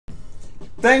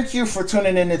Thank you for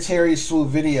tuning in to Terry Swoop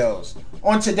Videos.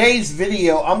 On today's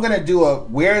video, I'm going to do a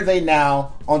Where Are They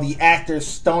Now on the actor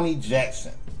Stoney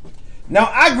Jackson.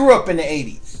 Now, I grew up in the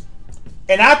 80s,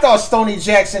 and I thought Stoney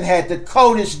Jackson had the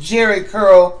coldest Jerry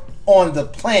curl on the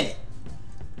planet.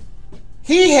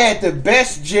 He had the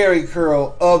best Jerry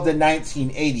curl of the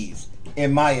 1980s,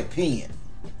 in my opinion.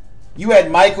 You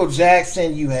had Michael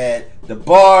Jackson, you had the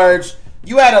Barge,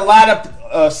 you had a lot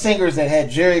of singers that had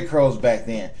Jerry curls back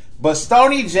then. But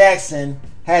Stoney Jackson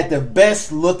had the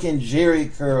best looking Jerry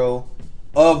curl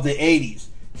of the 80s.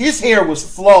 His hair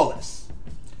was flawless.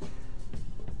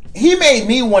 He made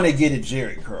me want to get a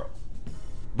Jerry curl.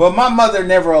 But my mother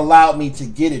never allowed me to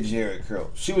get a Jerry curl.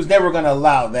 She was never going to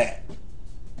allow that.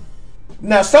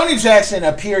 Now, Stoney Jackson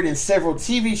appeared in several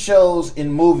TV shows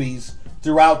and movies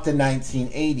throughout the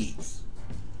 1980s.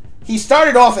 He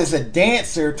started off as a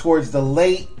dancer towards the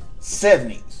late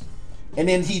 70s, and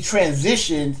then he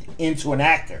transitioned into an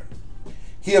actor.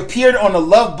 He appeared on The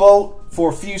Love Boat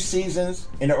for a few seasons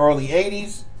in the early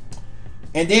 80s,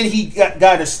 and then he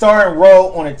got a starring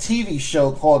role on a TV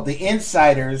show called The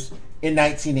Insiders in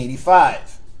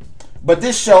 1985. But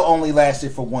this show only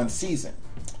lasted for one season.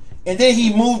 And then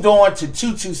he moved on to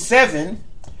 227,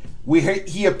 where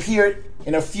he appeared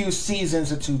in a few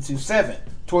seasons of 227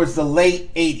 towards the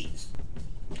late 80s.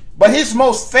 But his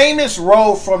most famous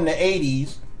role from the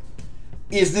 80s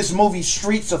is this movie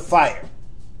Streets of Fire.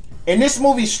 In this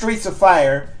movie Streets of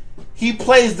Fire, he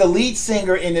plays the lead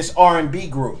singer in this R&B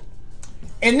group.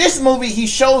 In this movie, he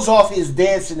shows off his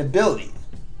dancing abilities.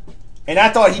 And I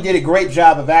thought he did a great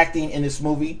job of acting in this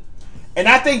movie. And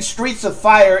I think Streets of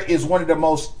Fire is one of the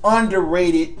most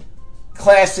underrated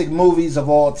classic movies of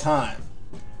all time.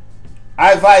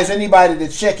 I advise anybody to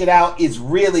check it out. It's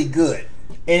really good.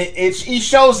 And he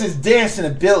shows his dancing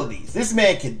abilities. This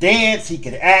man could dance. He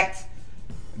could act.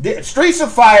 Streets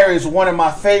of Fire is one of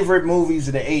my favorite movies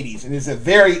of the 80s. And it's a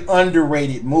very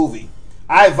underrated movie.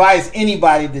 I advise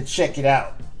anybody to check it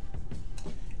out.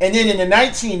 And then in the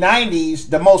 1990s,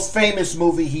 the most famous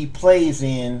movie he plays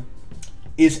in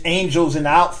is Angels in the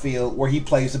Outfield, where he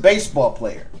plays a baseball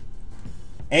player.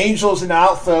 Angels in the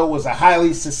Outfield was a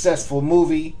highly successful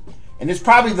movie, and it's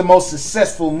probably the most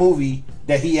successful movie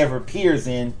that he ever appears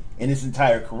in his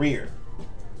entire career.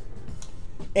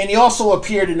 And he also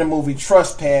appeared in the movie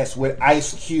Trespass with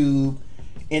Ice Cube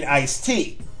and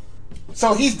Ice-T.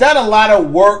 So he's done a lot of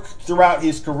work throughout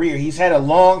his career. He's had a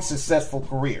long, successful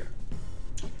career.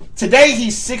 Today,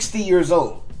 he's 60 years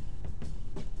old.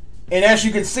 And as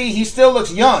you can see, he still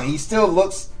looks young. He still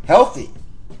looks healthy.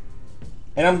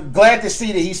 And I'm glad to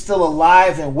see that he's still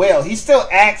alive and well. He still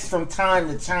acts from time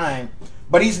to time,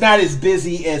 but he's not as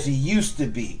busy as he used to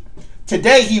be.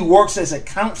 Today, he works as a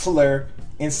counselor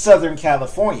in Southern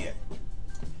California.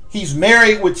 He's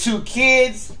married with 2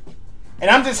 kids, and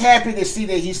I'm just happy to see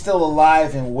that he's still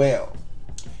alive and well.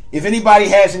 If anybody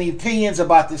has any opinions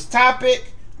about this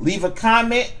topic, leave a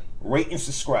comment, rate, and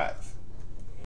subscribe.